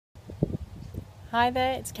Hi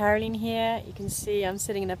there, it's Caroline here. You can see I'm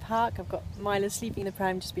sitting in a park. I've got Mila sleeping in the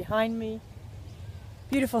pram just behind me.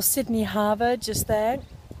 Beautiful Sydney Harbour just there.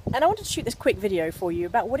 And I wanted to shoot this quick video for you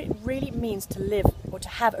about what it really means to live or to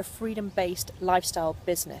have a freedom-based lifestyle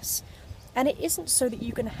business. And it isn't so that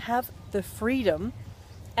you can have the freedom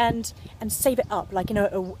and save it up, like,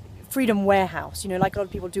 a freedom warehouse, like a lot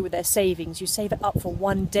of people do with their savings. You save it up for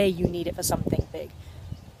one day you need it for something big.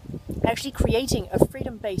 Actually creating a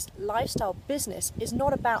freedom-based lifestyle business is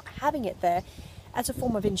not about having it there as a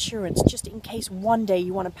form of insurance, just in case one day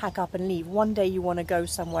you want to pack up and leave, one day you want to go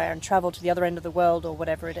somewhere and travel to the other end of the world or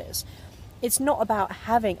whatever it is. It's not about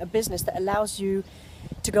having a business that allows you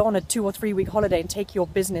to go on a 2 or 3 week holiday and take your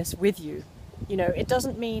business with you. It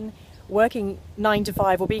doesn't mean working 9 to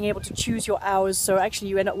 5 or being able to choose your hours, so actually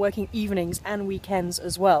you end up working evenings and weekends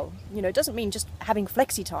as well. It doesn't mean just having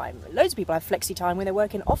flexi time. Loads of people have flexi time when they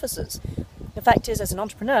work in offices. The fact is, as an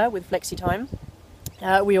entrepreneur with flexi time,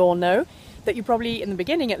 we all know that you probably, in the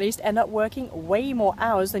beginning at least, end up working way more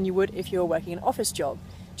hours than you would if you were working an office job,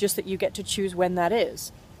 just that you get to choose when that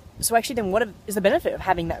is. So actually then what is the benefit of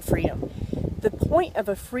having that freedom? The point of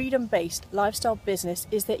a freedom-based lifestyle business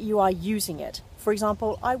is that you are using it. For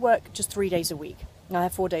example, I work just 3 days a week. I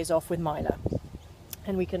have 4 days off with Mila.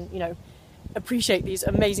 And we can, appreciate these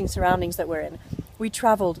amazing surroundings that we're in. We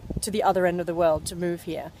traveled to the other end of the world to move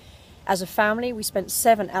here. As a family, we spent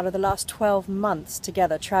 7 out of the last 12 months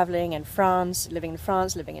together traveling in France, living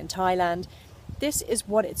in Thailand. This is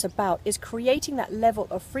what it's about, is creating that level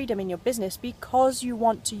of freedom in your business because you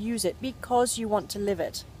want to use it, because you want to live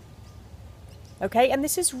it. Okay, and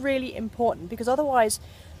this is really important because otherwise,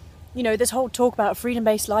 this whole talk about a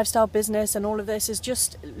freedom-based lifestyle business and all of this is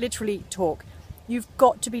just literally talk. You've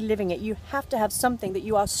got to be living it. You have to have something that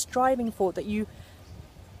you are striving for, that you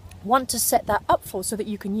want to set that up for so that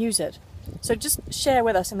you can use it. So just share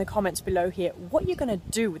with us in the comments below here what you're going to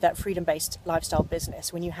do with that freedom-based lifestyle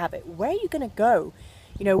business when you have it. Where are you going to go?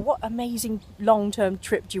 What amazing long-term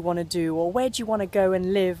trip do you want to do, or where do you want to go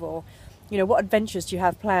and live, or what adventures do you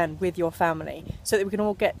have planned with your family, so that we can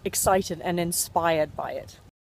all get excited and inspired by it.